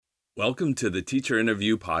Welcome to the Teacher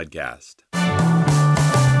Interview Podcast.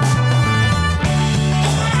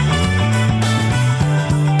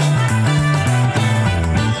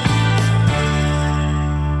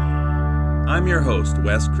 I'm your host,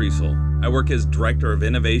 Wes Creasel. I work as Director of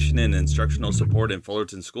Innovation and Instructional Support in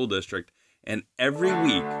Fullerton School District, and every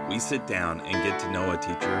week we sit down and get to know a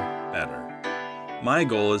teacher better. My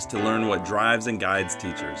goal is to learn what drives and guides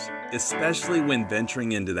teachers, especially when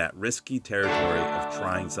venturing into that risky territory of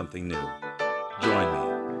trying something new.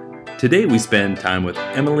 Join me. Today we spend time with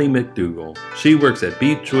Emily McDougall. She works at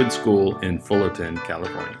Beechwood School in Fullerton,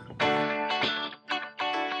 California.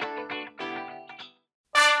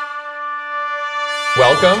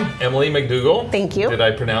 Welcome, Emily McDougall. Thank you. Did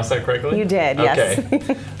I pronounce that correctly? You did, yes.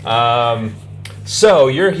 Okay. So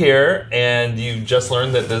you're here, and you just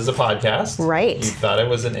learned that this is a podcast. Right. You thought it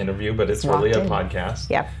was an interview, but it's really a podcast.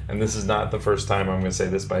 Yep. And this is not the first time I'm going to say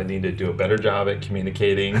this, but I need to do a better job at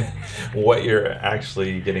communicating what you're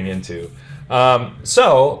actually getting into.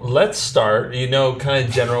 So let's start. Kind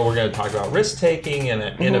of general. We're going to talk about risk-taking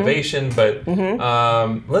and innovation, but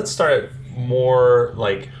let's start more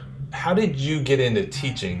like, how did you get into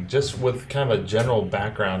teaching? Just with kind of a general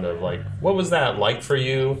background of like, what was that like for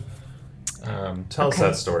you? Tell us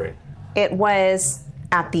that story. It was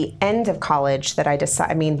at the end of college that I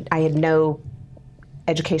decided, I had no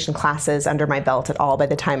education classes under my belt at all by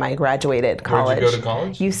the time I graduated college. Where'd you go to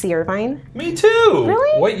college? UC Irvine. Me too.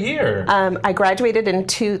 Really? What year? I graduated in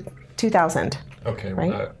 2000. Okay.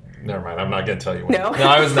 Right? Never mind. I'm not going to tell you when. No? No,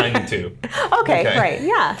 I was 92. Okay, right.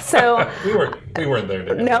 Yeah. So we weren't there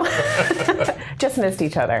together. No. Just missed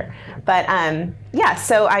each other. But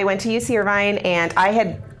so I went to UC Irvine, and I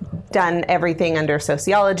had done everything under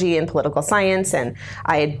sociology and political science, and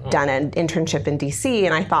I had done an internship in DC,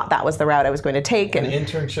 and I thought that was the route I was going to take. An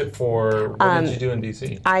internship for, what did you do in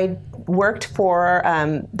DC? I worked for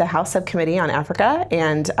the House Subcommittee on Africa,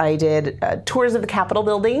 and I did tours of the Capitol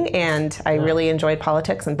building, and I really enjoyed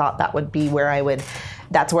politics and thought that would be where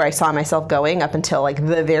that's where I saw myself going up until like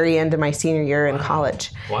the very end of my senior year in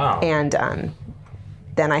college. Wow. And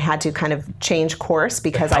then I had to kind of change course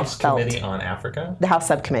because I felt... The House Committee on Africa? The House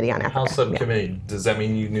Subcommittee on Africa. House Subcommittee. Yeah. Does that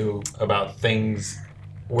mean you knew about things?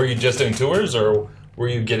 Were you just doing tours, or were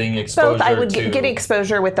you getting exposure Both. I would get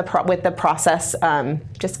exposure with the process,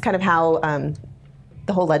 just kind of how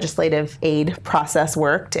the whole legislative aid process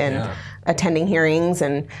worked, and attending hearings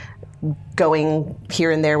and going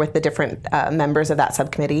here and there with the different members of that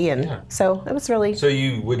subcommittee. And so it was really So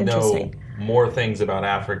you would know more things about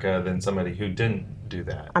Africa than somebody who didn't do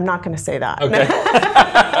that. I'm not going to say that. Okay.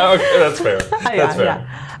 Okay, that's fair. That's fair.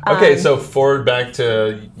 Yeah. Okay, so forward back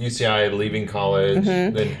to UCI, leaving college,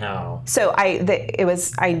 then how? So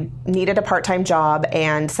I needed a part-time job,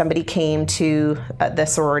 and somebody came to the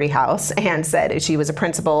sorority house and said she was a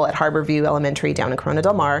principal at Harborview Elementary down in Corona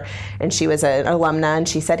Del Mar, and she was an alumna, and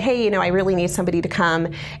she said, hey, I really need somebody to come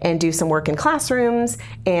and do some work in classrooms,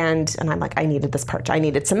 and I'm like, I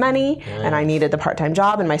needed some money, and I needed the part-time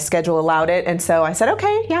job, and my schedule allowed it, and so I said,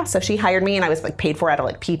 okay, yeah. So she hired me, and I was like paid for out of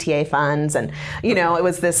like PTA funds, and it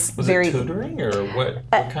was this very... Was it tutoring, or what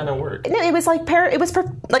kind of work? No, it was like it was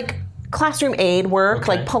for like classroom aid work,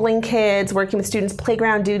 like pulling kids, working with students,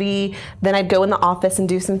 playground duty. Then I'd go in the office and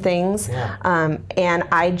do some things. Yeah. And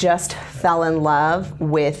I just fell in love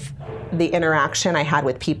with the interaction I had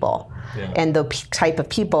with people. Yeah. And the type of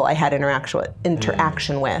people I had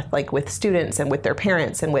interaction with, like with students and with their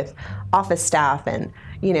parents and with office staff and,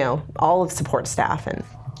 all of support staff. And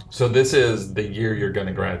so this is the year you're going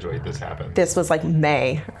to graduate. This happened. This was like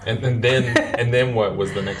May. And then what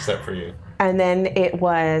was the next step for you? And then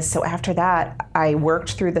so after that, I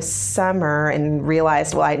worked through the summer and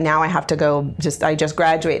realized, now I have to go, I just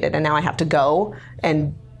graduated, and now I have to go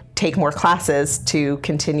and take more classes to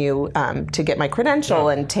continue to get my credential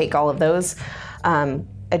and take all of those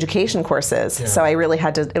education courses. Yeah. So I really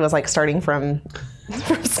had to, it was like starting from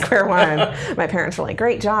square one. My parents were like,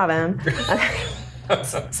 great job, Em.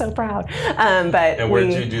 So proud. And where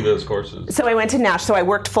did you do those courses? So I went to Nash. So I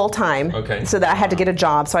worked full time. Okay. So that I had to get a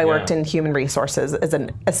job. So I worked in human resources as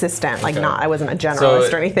an assistant. I wasn't a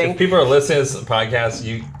generalist or anything. If people are listening to this podcast,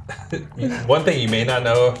 one thing you may not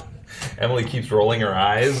know, Emily keeps rolling her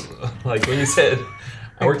eyes. Like when you said,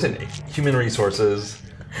 I worked in human resources.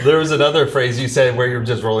 There was another phrase you said where you're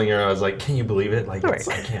just rolling your eyes. Like, can you believe it? Like,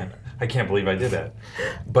 I can't believe I did that.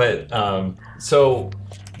 But so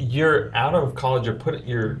you're out of college.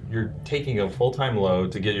 You're taking a full-time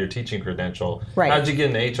load to get your teaching credential. Right. How'd you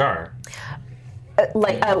get into HR?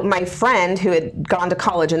 My friend who had gone to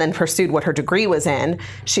college and then pursued what her degree was in,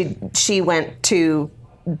 she went to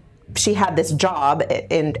she had this job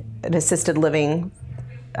in an assisted living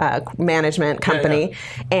management company,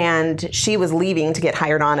 and she was leaving to get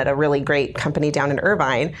hired on at a really great company down in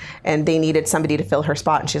Irvine, and they needed somebody to fill her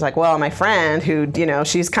spot. And she's like, well, my friend who,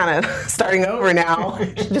 she's kind of starting over now,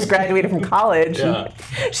 she just graduated from college. Yeah.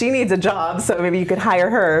 She needs a job, so maybe you could hire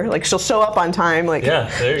her. Like, she'll show up on time. Like,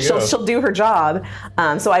 there you go. She'll do her job.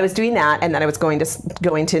 So I was doing that, and then I was going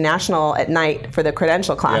to National at night for the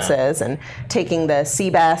credential classes and taking the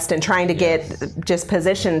CBEST and trying to get just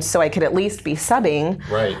positioned so I could at least be subbing.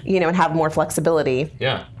 Right. And have more flexibility.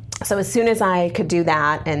 Yeah. So as soon as I could do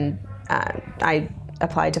that, and I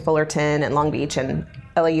applied to Fullerton and Long Beach and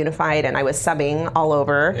LA Unified, and I was subbing all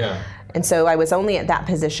over. Yeah. And so I was only at that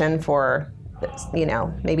position for,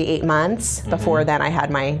 maybe 8 months. Before then, I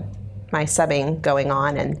had my subbing going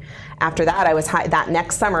on, and after that, that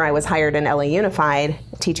next summer I was hired in LA Unified,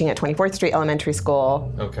 teaching at 24th Street Elementary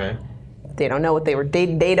School. Okay. They don't know what they were.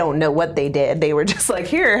 They don't know what they did. They were just like,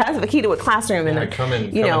 here, has the key to a classroom, and come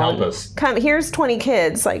and help us. Here's 20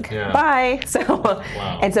 kids. Like, bye. So,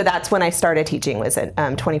 and so that's when I started teaching. Was at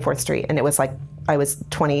 24th Street, and it was like I was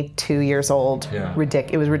 22 years old. Yeah.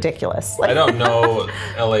 It was ridiculous. I don't know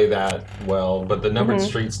LA that well, but the numbered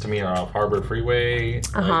streets to me are off Harbor Freeway.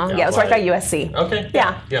 Yeah, it was right by USC. Okay.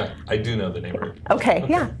 Yeah. Yeah, I do know the neighborhood. Okay.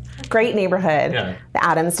 Yeah. Great neighborhood. Yeah. The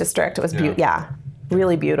Adams District. It was beautiful. Yeah.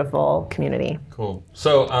 Really beautiful community. Cool.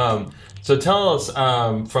 So, tell us,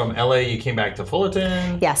 from LA, you came back to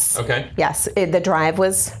Fullerton? Yes. Okay. Yes. The drive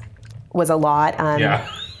was a lot.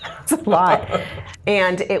 It's a lot.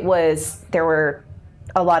 And there were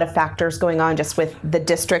a lot of factors going on just with the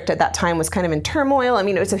district at that time was kind of in turmoil. I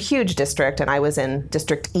mean, it was a huge district, and I was in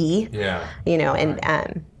District E. Yeah.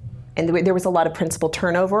 And there was a lot of principal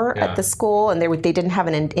turnover at the school, and they didn't have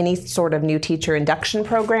any sort of new teacher induction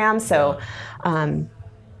program. So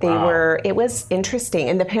it was interesting.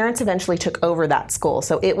 And the parents eventually took over that school.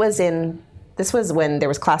 So this was when there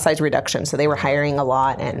was class size reduction. So they were hiring a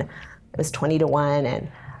lot, and it was 20-1. And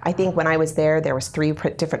I think when I was there was 3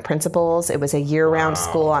 different principals. It was a year-round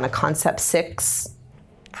school on a Concept 6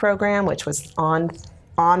 program, which was on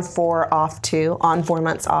 4, off 2, on 4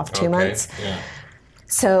 months, off 2 months. Yeah.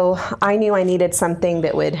 So I knew I needed something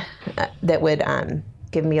that would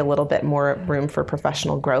give me a little bit more room for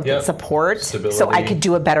professional growth and support, stability. So I could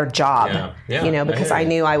do a better job. Yeah. Because I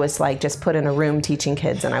knew I was like just put in a room teaching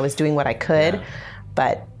kids, and I was doing what I could,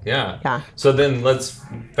 but So then let's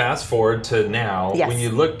fast forward to now. Yes. When you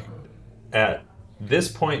look at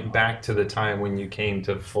this point back to the time when you came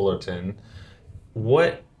to Fullerton,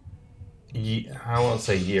 what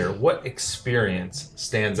experience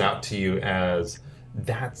stands out to you as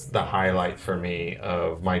that's the highlight for me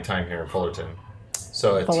of my time here in Fullerton?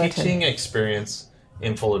 So teaching experience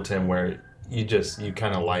in Fullerton where you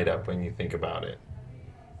kind of light up when you think about it.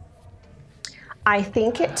 I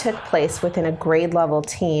think it took place within a grade level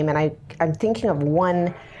team, and I'm thinking of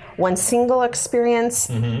one single experience.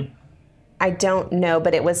 Mm-hmm. I don't know,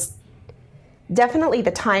 but it was definitely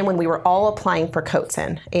the time when we were all applying for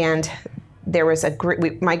Coatson, and there was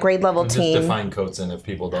my grade level team. Just define Coatson if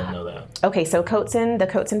people don't know that. Okay, so Coatson, the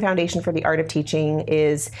Coatson Foundation for the Art of Teaching,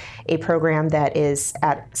 is a program that is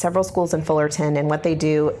at several schools in Fullerton, and what they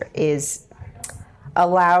do is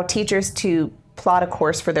allow teachers to plot a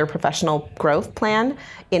course for their professional growth plan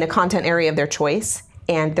in a content area of their choice,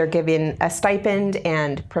 and they're given a stipend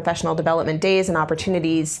and professional development days and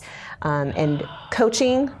opportunities and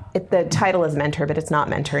coaching. The title is mentor, but it's not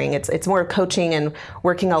mentoring. It's more coaching and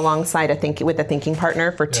working alongside with a thinking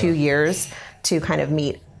partner for 2 years to kind of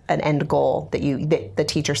meet an end goal that the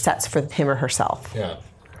teacher sets for him or herself. Yeah.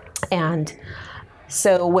 And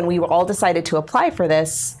so when we all decided to apply for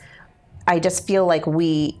this, I just feel like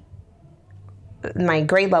my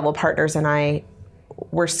grade level partners and I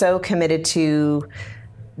were so committed to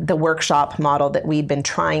the workshop model that we'd been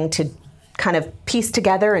trying to kind of piece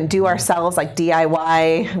together and do ourselves, like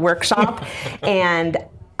DIY workshop. And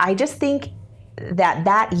I just think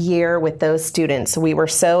that year with those students, we were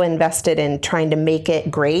so invested in trying to make it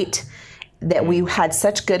great that we had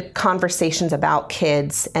such good conversations about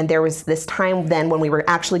kids. And there was this time then when we were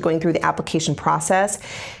actually going through the application process,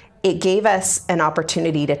 it gave us an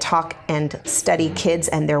opportunity to talk and study kids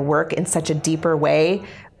and their work in such a deeper way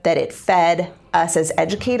that it fed us as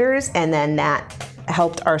educators, and then that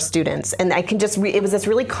helped our students. And I can just, it was this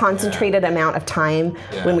really concentrated amount of time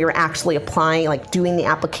when we were actually applying, like doing the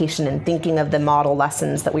application and thinking of the model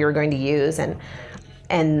lessons that we were going to use.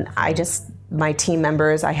 And my team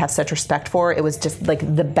members, I have such respect for. It was just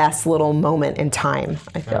like the best little moment in time,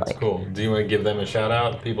 I feel like. That's cool. Do you want to give them a shout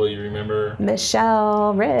out, people you remember?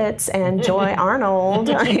 Michelle Ritz and Joy Arnold.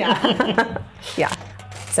 Yeah.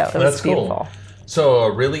 So it was beautiful. Cool. So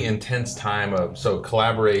a really intense time of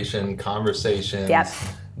collaboration, conversations, Yep.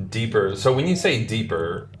 deeper. So when you say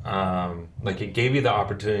deeper, like it gave you the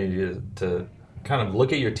opportunity to kind of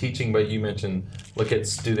look at your teaching, but you mentioned look at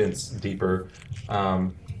students deeper.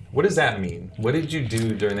 What does that mean? What did you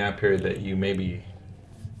do during that period that you maybe...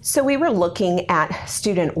 So we were looking at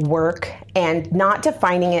student work and not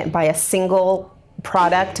defining it by a single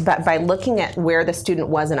product, but by looking at where the student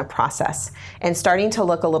was in a process and starting to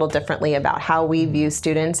look a little differently about how we view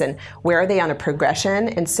students and where are they on a progression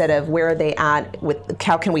instead of where are they at with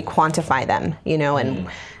how can we quantify them, and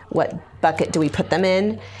what bucket do we put them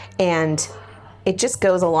in. And it just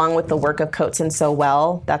goes along with the work of Coatson so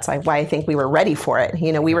well. That's why I think we were ready for it.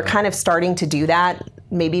 We were kind of starting to do that,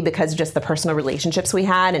 maybe because just the personal relationships we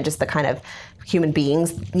had and just the kind of human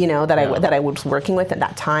beings, that I was working with at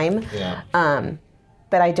that time. Yeah.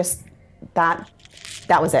 But I just, that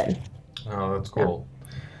was it. Oh, that's cool. Yeah.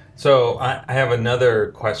 So I have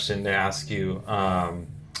another question to ask you.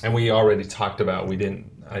 And we already talked about, I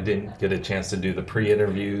didn't get a chance to do the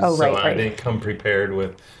pre-interviews. Oh, right, so I didn't come prepared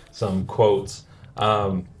with some quotes.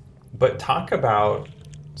 But talk about,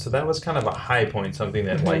 so that was kind of a high point, something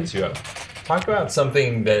that lights you up. Talk about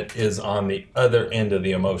something that is on the other end of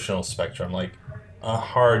the emotional spectrum, like a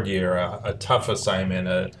hard year, a tough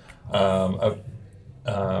assignment,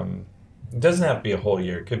 it doesn't have to be a whole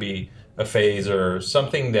year. It could be a phase or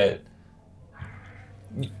something that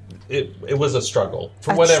it was a struggle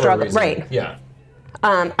for whatever reason. Right. Yeah.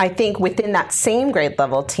 I think within that same grade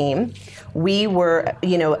level team, we were,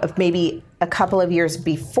 maybe a couple of years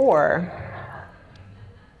before,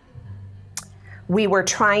 we were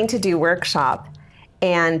trying to do workshop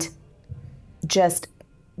and just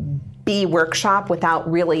be workshop without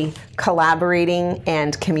really collaborating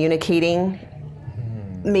and communicating.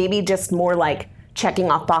 Maybe just more like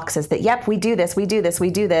checking off boxes that, yep, we do this,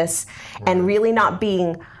 and really not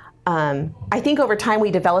being, I think over time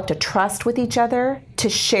we developed a trust with each other to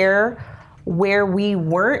share where we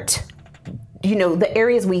weren't, the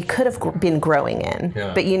areas we could have been growing in.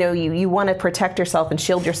 Yeah. But, you want to protect yourself and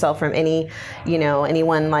shield yourself from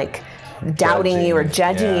anyone like doubting you or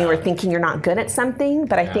judging you or thinking you're not good at something.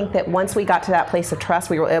 But I think that once we got to that place of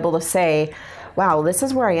trust, we were able to say, wow, this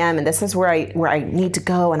is where I am and this is where I need to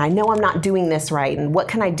go, and I know I'm not doing this right, and what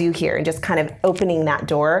can I do here, and just kind of opening that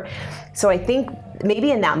door. So I think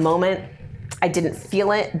maybe in that moment I didn't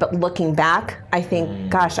feel it, but looking back, I think,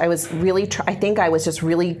 gosh, I was really, I think I was just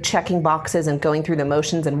really checking boxes and going through the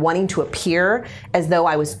motions and wanting to appear as though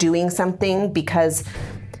I was doing something because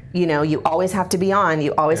you always have to be on.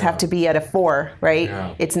 You always have to be at a 4, right?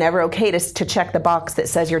 Yeah. It's never okay to check the box that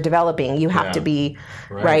says you're developing. You have to be,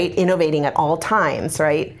 right, innovating at all times,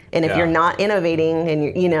 right? And if you're not innovating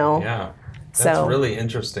and Yeah, that's really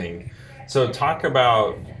interesting. So talk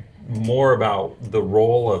more about the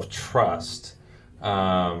role of trust,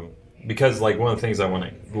 because like one of the things I want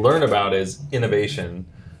to learn about is innovation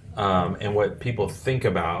and what people think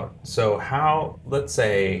about. So let's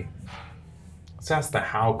ask the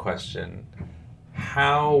how question.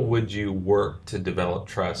 How would you work to develop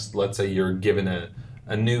trust? Let's say you're given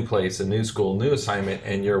a new place, a new school, new assignment,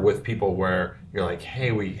 and you're with people where you're like,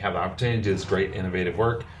 hey, we have the opportunity to do this great innovative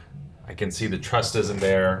work. I can see the trust isn't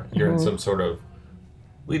there. You're in some sort of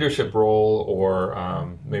leadership role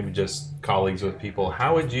or maybe just colleagues with people.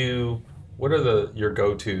 What are your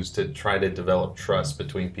go-tos to try to develop trust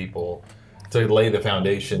between people to lay the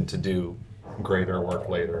foundation to do greater work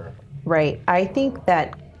later? Right. I think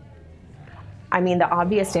that, the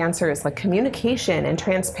obvious answer is like communication and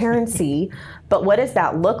transparency, but what does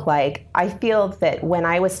that look like? I feel that when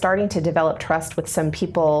I was starting to develop trust with some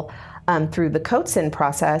people through the Coatson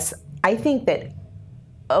process, I think that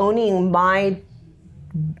owning my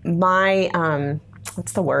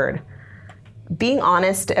what's the word? Being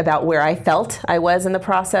honest about where I felt I was in the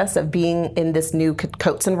process of being in this new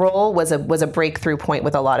Coatson role was a breakthrough point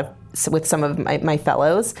with some of my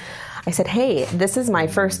fellows. I said, hey, this is my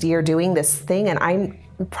first year doing this thing, and I'm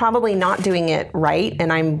probably not doing it right,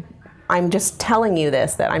 and I'm just telling you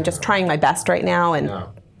this, that I'm just trying my best right now, and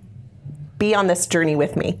be on this journey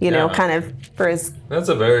with me, kind of That's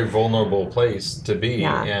a very vulnerable place to be,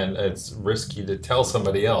 and it's risky to tell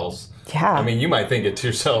somebody else. Yeah. You might think it to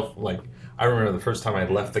yourself, like, I remember the first time I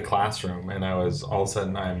left the classroom, and I was, all of a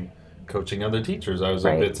sudden, I'm coaching other teachers. I was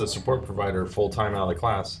it's a support provider full-time out of the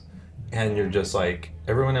class. And you're just like,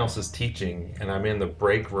 everyone else is teaching, and I'm in the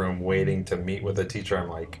break room waiting to meet with a teacher. I'm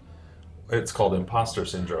like, it's called imposter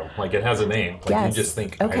syndrome. Like, it has a name. Like, you just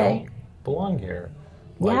think, I don't belong here.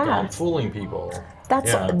 Like I'm fooling people.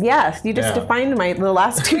 That's you just defined the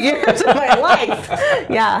last 2 years of my life.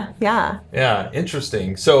 Yeah,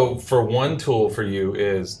 interesting. So for one tool for you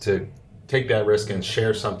is to take that risk and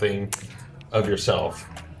share something of yourself.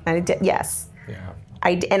 I did, yes. Yeah.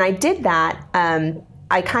 I did that.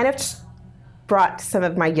 I kind of brought some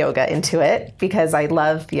of my yoga into it because I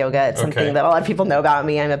love yoga. It's something that a lot of people know about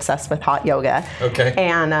me. I'm obsessed with hot yoga. Okay.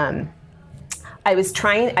 And Can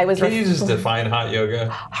you just define hot yoga?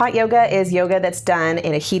 Hot yoga is yoga that's done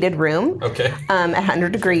in a heated room. Okay.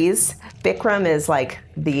 100 degrees. Bikram is like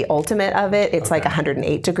the ultimate of it. It's like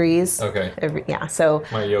 108 degrees. Okay. So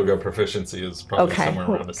my yoga proficiency is probably somewhere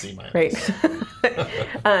around a C-. Right.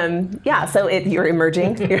 So you're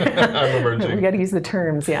emerging. I'm emerging. We got to use the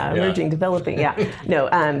terms. Emerging, developing.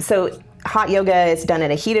 No. So hot yoga is done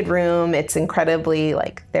in a heated room. It's incredibly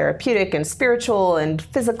like therapeutic and spiritual and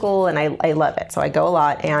physical, and I love it. So I go a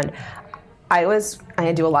lot, and I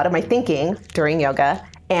do a lot of my thinking during yoga,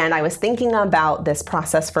 and I was thinking about this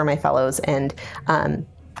process for my fellows and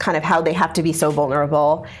kind of how they have to be so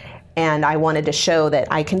vulnerable. And I wanted to show that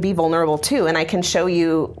I can be vulnerable too, and I can show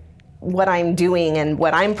you what I'm doing and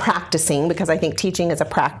what I'm practicing, because I think teaching is a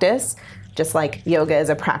practice, just like yoga is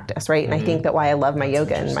a practice, right? And I think that why I love my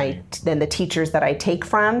yoga and the teachers that I take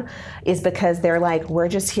from is because they're like, we're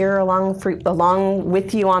just here along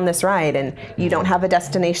with you on this ride, and you don't have a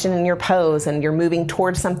destination in your pose, and you're moving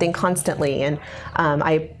towards something constantly. And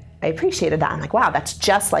I appreciated that. I'm like, wow, that's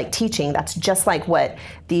just like teaching. That's just like what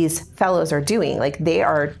these fellows are doing. Like they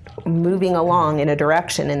are moving along in a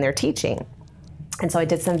direction in their teaching. And so I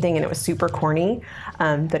did something, and it was super corny,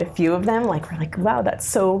 but a few of them were like, wow,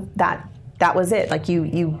 that was it. Like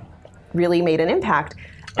you really made an impact.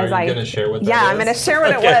 Are you going to share what that was? Yeah, I'm going to share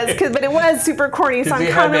what it was, but it was super corny. So I'm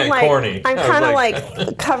kind of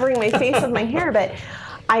like covering my face with my hair, but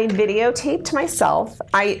I videotaped myself.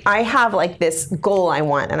 I have like this goal I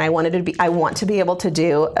want, and I want to be able to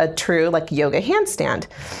do a true like yoga handstand.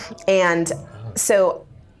 And so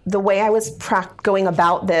the way I was going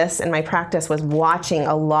about this in my practice was watching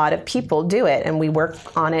a lot of people do it, and we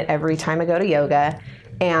work on it every time I go to yoga.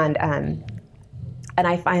 And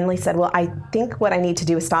I finally said, well, I think what I need to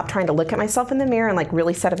do is stop trying to look at myself in the mirror and like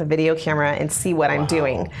really set up a video camera and see what I'm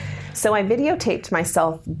doing. So I videotaped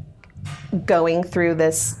myself going through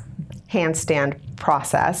this handstand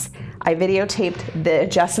process. I videotaped the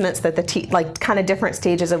adjustments that like kind of different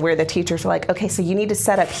stages of where the teachers were like, okay, so you need to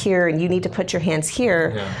set up here and you need to put your hands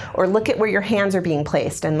here, or look at where your hands are being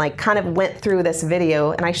placed, and like kind of went through this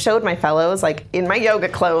video. And I showed my fellows like in my yoga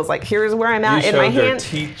clothes, like here's where I'm at in my hand.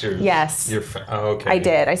 Teachers. Yes. Okay. I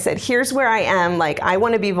did. I said, here's where I am. Like I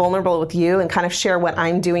want to be vulnerable with you and kind of share what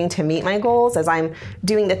I'm doing to meet my goals as I'm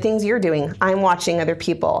doing the things you're doing. I'm watching other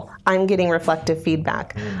people. I'm getting reflective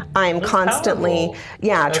feedback. I'm constantly,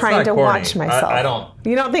 trying to watch myself. I don't.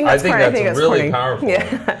 You don't think that's corny? I think it's really powerful.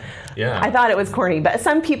 Yeah. I thought it was corny, but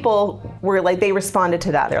some people were like, they responded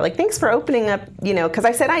to that. They're like, thanks for opening up, because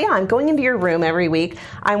I said, I'm going into your room every week.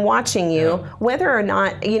 I'm watching you, whether or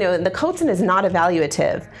not, the Kotsen is not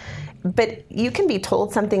evaluative, but you can be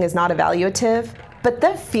told something is not evaluative, but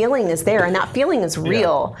the feeling is there, and that feeling is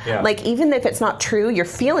real. Yeah. Like, even if it's not true, your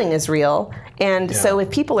feeling is real. And so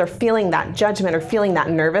if people are feeling that judgment or feeling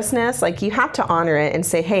that nervousness, like, you have to honor it and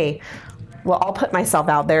say, hey, well, I'll put myself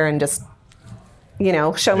out there and just,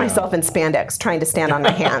 show myself in spandex trying to stand on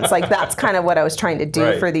my hands. Like, that's kind of what I was trying to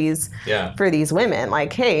do for these women.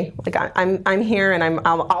 Like, hey, like I'm here, and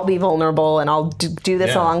I'll be vulnerable, and I'll do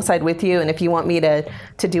this alongside with you. And if you want me to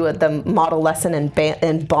do the model lesson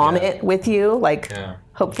and bomb it with you, like,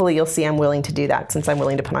 hopefully you'll see I'm willing to do that, since I'm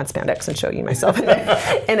willing to put on spandex and show you myself in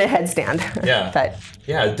a headstand.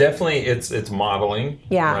 Definitely it's modeling,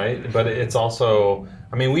 right? But it's also,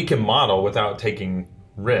 we can model without taking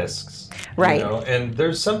risks, right? And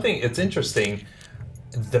there's something, it's interesting,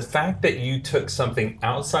 the fact that you took something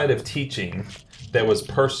outside of teaching that was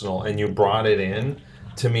personal and you brought it in,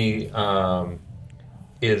 to me,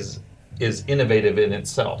 is innovative in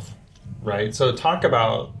itself, right? So talk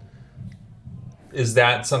about, is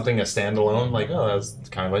that something a standalone, like, oh, that's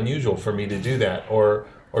kind of unusual for me to do that, or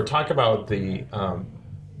talk about the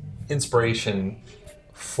inspiration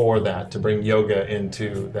for that, to bring yoga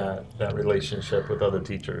into that relationship with other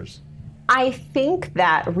teachers? I think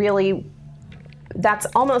that really, that's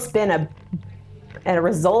almost been a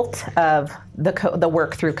result of the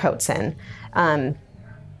work through Kotsen,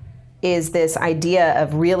 is this idea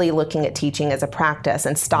of really looking at teaching as a practice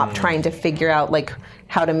and stop trying to figure out like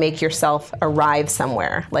how to make yourself arrive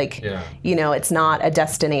somewhere. Like, it's not a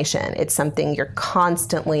destination. It's something you're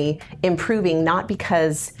constantly improving, not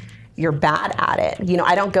because you're bad at it.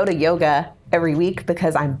 I don't go to yoga every week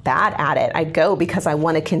because I'm bad at it. I go because I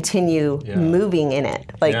want to continue moving in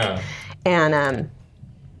it. And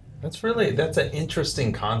that's an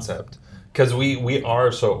interesting concept, because we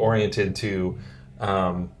are so oriented to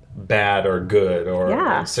bad or good,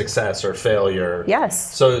 or success or failure.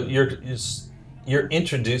 Yes. So you're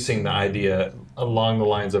introducing the idea along the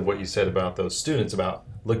lines of what you said about those students, about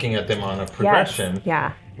looking at them on a progression. Yes.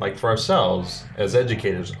 Yeah. Like for ourselves as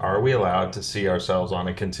educators, are we allowed to see ourselves on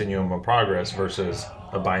a continuum of progress versus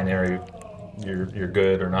a binary, you're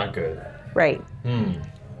good or not good? Right.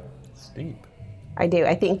 It's deep. I do.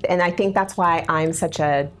 I think that's why I'm such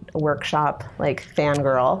a workshop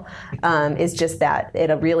fangirl, is just that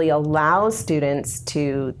it really allows students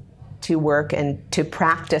to work and to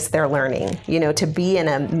practice their learning, to be in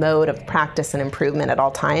a mode of practice and improvement at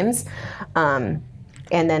all times.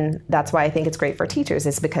 And then that's why I think it's great for teachers,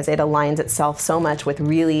 is because it aligns itself so much with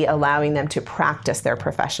really allowing them to practice their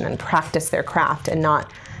profession and practice their craft and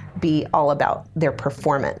not be all about their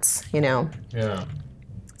performance, Yeah.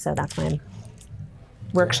 So that's my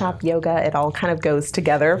workshop, yoga, it all kind of goes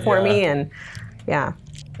together for me. And Yeah,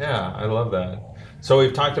 I love that. So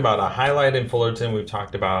we've talked about a highlight in Fullerton. We've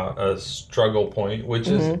talked about a struggle point, which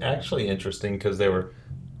is actually interesting because they were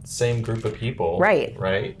the same group of people. Right.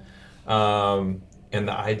 Right? And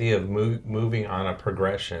the idea of moving on a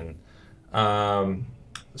progression.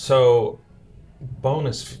 So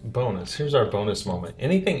bonus. Here's our bonus moment.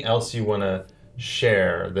 Anything else you want to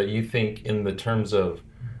share that you think in the terms of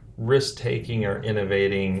risk-taking or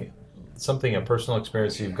innovating, a personal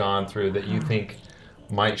experience you've gone through that you think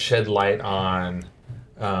might shed light on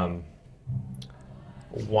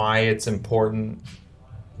why it's important,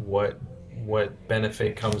 what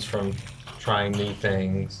benefit comes from trying new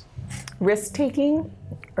things? Risk-taking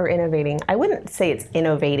or innovating? I wouldn't say it's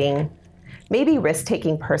innovating. Maybe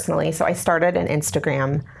risk-taking personally. So I started an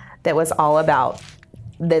Instagram that was all about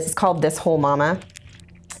this. It's called This Whole Mama.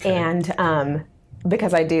 Okay. And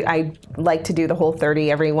because I like to do the Whole30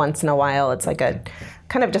 every once in a while. It's like a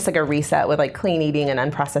kind of just like a reset with clean eating and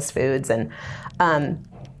unprocessed foods. And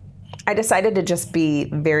I decided to just be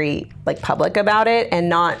very public about it and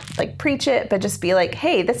not preach it, but just be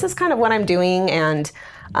hey, this is kind of what I'm doing. And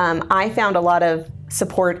I found a lot of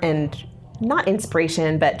support and not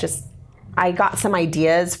inspiration, but just I got some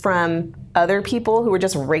ideas from other people who were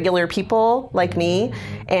just regular people like me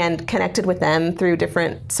and connected with them through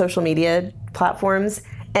different social media platforms.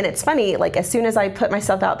 And it's funny, as soon as I put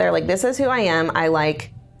myself out there, this is who I am. I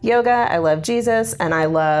like yoga, I love Jesus, and I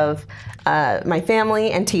love my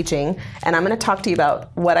family and teaching. And I'm going to talk to you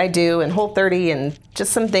about what I do in Whole30 and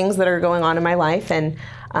just some things that are going on in my life, and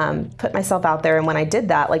put myself out there. And when I did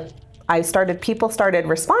that, people started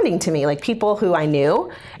responding to me, people who I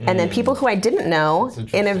knew, and then people who I didn't know,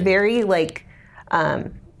 in a very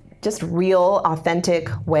just real, authentic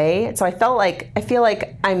way. So I feel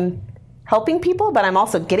like I'm helping people, but I'm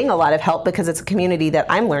also getting a lot of help because it's a community that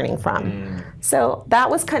I'm learning from. So that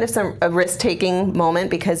was kind of a risk-taking moment,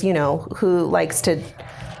 because who likes to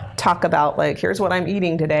talk about here's what I'm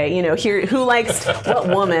eating today, what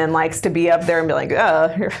woman likes to be up there and be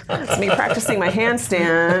it's me practicing my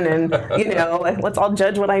handstand, and let's all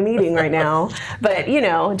judge what I'm eating right now. But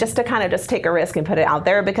just to kind of just take a risk and put it out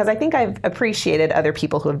there, because I think I've appreciated other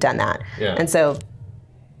people who have done that. And so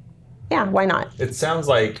why not? It sounds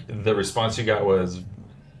like the response you got was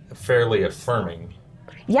fairly affirming.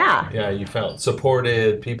 Yeah, you felt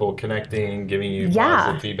supported, people connecting, giving you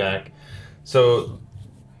positive feedback. So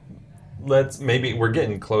maybe we're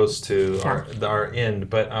getting close to our end,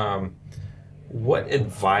 but what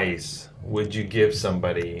advice would you give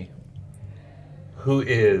somebody who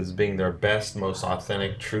is being their best, most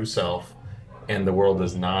authentic, true self, and the world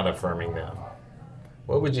is not affirming them?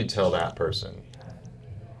 What would you tell that person?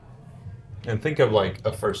 And think of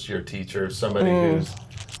a first-year teacher, somebody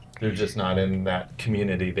they're just not in that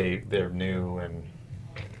community. They're new. And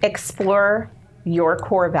explore your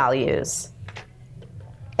core values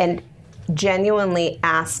and genuinely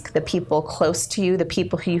ask the people close to you, the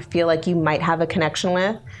people who you feel like you might have a connection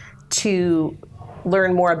with, to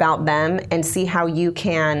learn more about them and see how you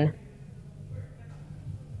can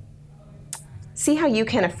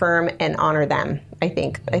affirm and honor them. I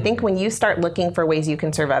think when you start looking for ways you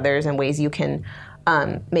can serve others and ways you can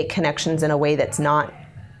make connections in a way that's not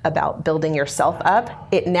about building yourself up,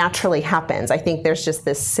 it naturally happens. I think there's just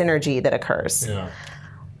this synergy that occurs. Yeah.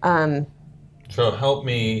 So help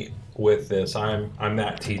me with this. I'm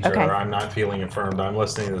that teacher. Okay. I'm not feeling affirmed. I'm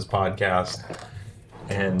listening to this podcast,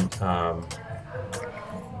 and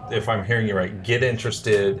if I'm hearing you right, get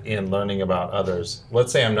interested in learning about others.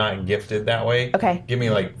 Let's say I'm not gifted that way. Okay. Give me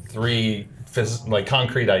 3 like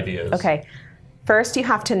concrete ideas. Okay. First, you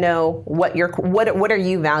have to know what are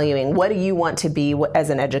you valuing? What do you want to be as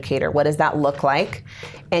an educator? What does that look like?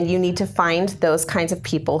 And you need to find those kinds of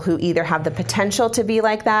people who either have the potential to be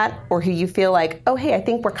like that, or who you feel like, oh, hey, I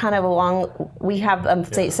think we're kind of we have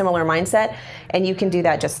a similar mindset. And you can do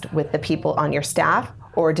that just with the people on your staff,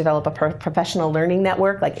 or develop a professional learning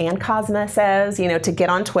network, like Ann Cosma says, to get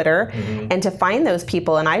on Twitter and to find those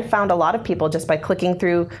people. And I found a lot of people just by clicking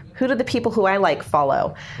through, who do the people who I like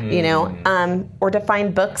follow, or to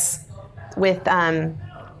find books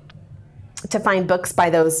by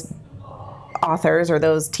those authors or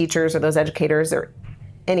those teachers or those educators or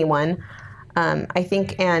anyone, I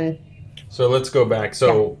think. And so let's go back.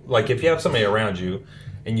 So like if you have somebody around you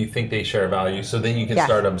and you think they share value, so then you can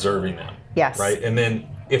start observing them. Yes. Right. And then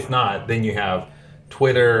if not, then you have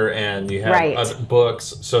Twitter and you have other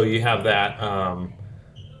books. So you have that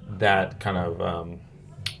that kind of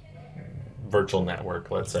virtual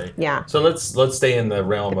network, let's say. Yeah. So let's stay in the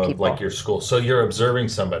realm of like your school. So you're observing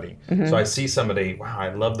somebody. Mm-hmm. So I see somebody, wow,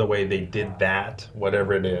 I love the way they did that,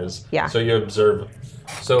 whatever it is. Yeah. So you observe.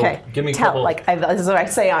 So give me a couple. This is what I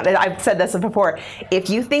say I've said this before. If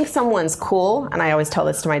you think someone's cool, and I always tell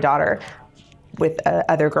this to my daughter with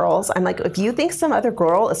other girls, I'm like, if you think some other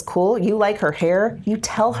girl is cool, you like her hair, you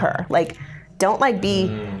tell her. Like, don't be.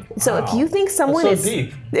 So if you think someone is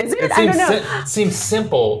deep. Is it? I don't know. It seems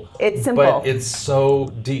simple. It's simple, but it's so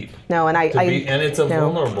deep. No, and and it's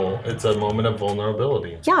vulnerable. It's a moment of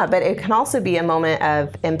vulnerability. Yeah, but it can also be a moment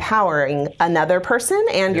of empowering another person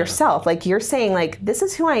and yourself. Like you're saying, like, this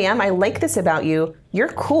is who I am. I like this about you. You're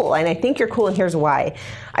cool, and I think you're cool, and here's why.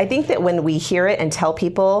 I think that when we hear it and tell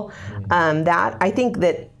people that, I think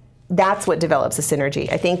that's what develops a synergy.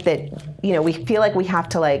 I think that, we feel like we have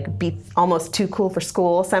to be almost too cool for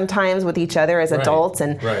school sometimes with each other as adults.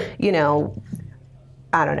 And, I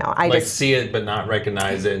don't know. I just see it, but not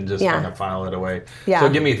recognize it and just kind of file it away. Yeah. So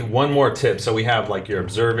give me one more tip. So we have you're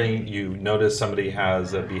observing, you notice somebody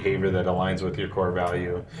has a behavior that aligns with your core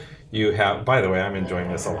value. You have, by the way, I'm enjoying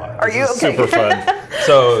this a lot. Are you okay? Super fun.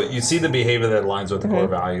 So you see the behavior that aligns with the core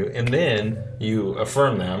value, and then you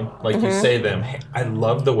affirm them, you say to them, hey, I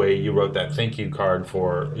love the way you wrote that thank you card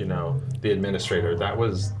for, the administrator.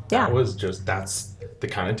 That's the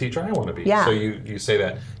kind of teacher I want to be. Yeah. So you say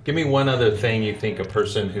that. Give me one other thing you think a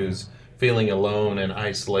person who's feeling alone and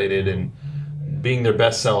isolated and being their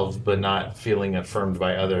best selves but not feeling affirmed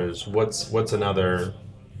by others. What's another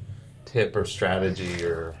tip or strategy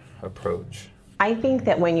or approach? I think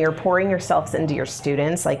that when you're pouring yourselves into your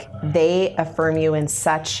students, they affirm you in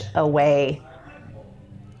such a way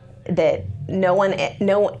that no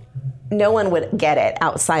one would get it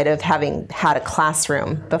outside of having had a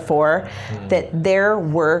classroom before. That their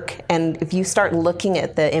work, and if you start looking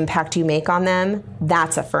at the impact you make on them,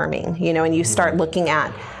 that's affirming, and you start looking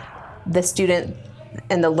at the student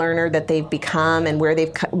and the learner that they've become and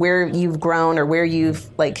where you've grown or where you've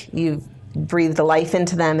breathed the life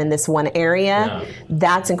into them in this one area.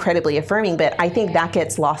 That's incredibly affirming, but I think that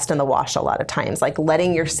gets lost in the wash a lot of times,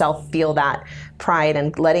 letting yourself feel that pride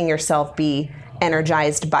and letting yourself be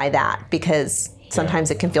energized by that, because sometimes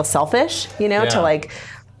it can feel selfish, to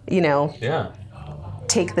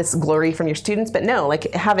take this glory from your students, but no,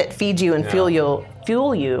 have it feed you and fuel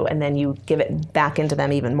you, and then you give it back into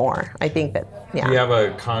them even more. I think that, Do you have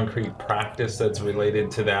a concrete practice that's related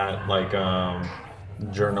to that,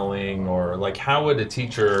 journaling, or how would a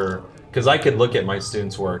teacher, because I could look at my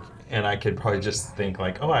students' work and I could probably just think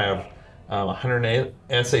I have 100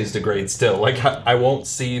 essays to grade still. I won't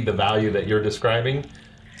see the value that you're describing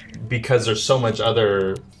because there's so much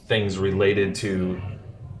other things related to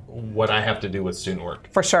what I have to do with student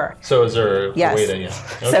work. For sure. So is there a way to,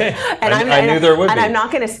 okay. I knew there would be. And I'm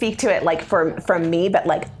not going to speak to it from me, but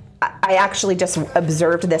I actually just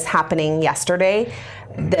observed this happening yesterday.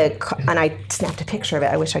 And I snapped a picture of it.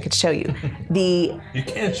 I wish I could show you. You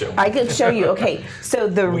can't show me. I could show you. Okay, so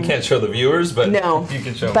we can't show the viewers, but no, you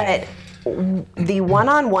can show me. But the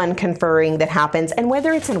one-on-one conferring that happens, and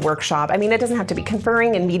whether it's in workshop, it doesn't have to be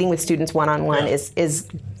conferring and meeting with students one-on-one.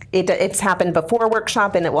 It's happened before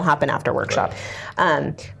workshop and it will happen after workshop.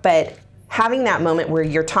 Right. But having that moment where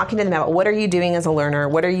you're talking to them about what are you doing as a learner,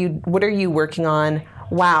 what are you working on.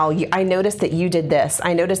 Wow, I noticed that you did this.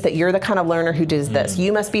 I noticed that you're the kind of learner who does this.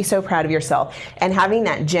 You must be so proud of yourself. And having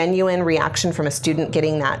that genuine reaction from a student,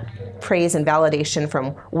 getting that praise and validation from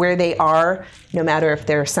where they are, no matter if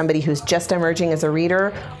they're somebody who's just emerging as a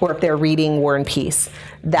reader or if they're reading War and Peace.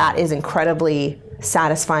 That is incredibly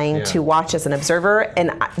satisfying to watch as an observer. And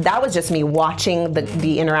that was just me watching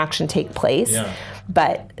the interaction take place. Yeah.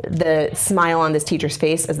 But the smile on this teacher's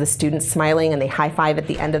face as the student's smiling and they high five at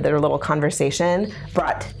the end of their little conversation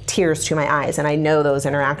brought tears to my eyes. And I know those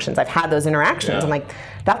interactions. I've had those interactions. Yeah. I'm like,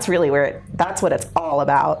 that's really that's what it's all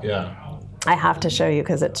about. Yeah. I have to show you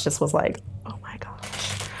because it just was like, oh my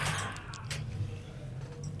gosh.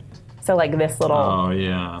 So like this little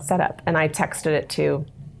setup. And I texted it to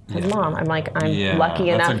his mom. I'm like, I'm lucky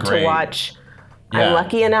enough to watch. Yeah. I'm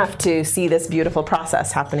lucky enough to see this beautiful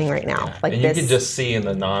process happening right now. Yeah. Like, and you can just see in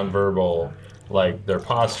the nonverbal, like their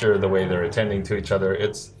posture, the way they're attending to each other.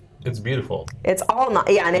 It's beautiful. It's all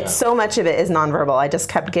it's so much of it is nonverbal. I just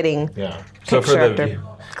kept getting So for the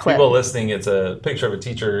people listening, it's a picture of a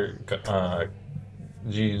teacher.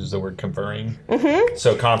 Did you use the word conferring? Mm-hmm.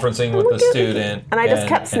 So conferencing with the student. And I just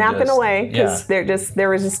kept snapping away because there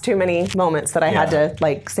was just too many moments that I had to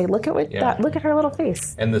like say, look at look at her little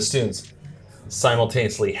face. And the students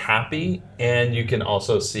simultaneously happy, and you can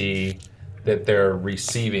also see that they're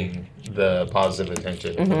receiving the positive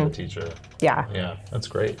attention from the teacher. Yeah, that's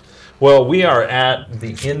great. Well, we are at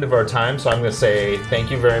the end of our time, so I'm going to say thank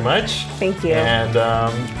you very much. Thank you. And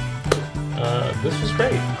this was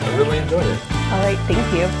great. I really enjoyed it. All right,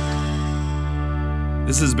 thank you.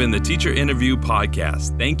 This has been the Teacher Interview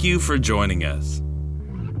Podcast. Thank you for joining us.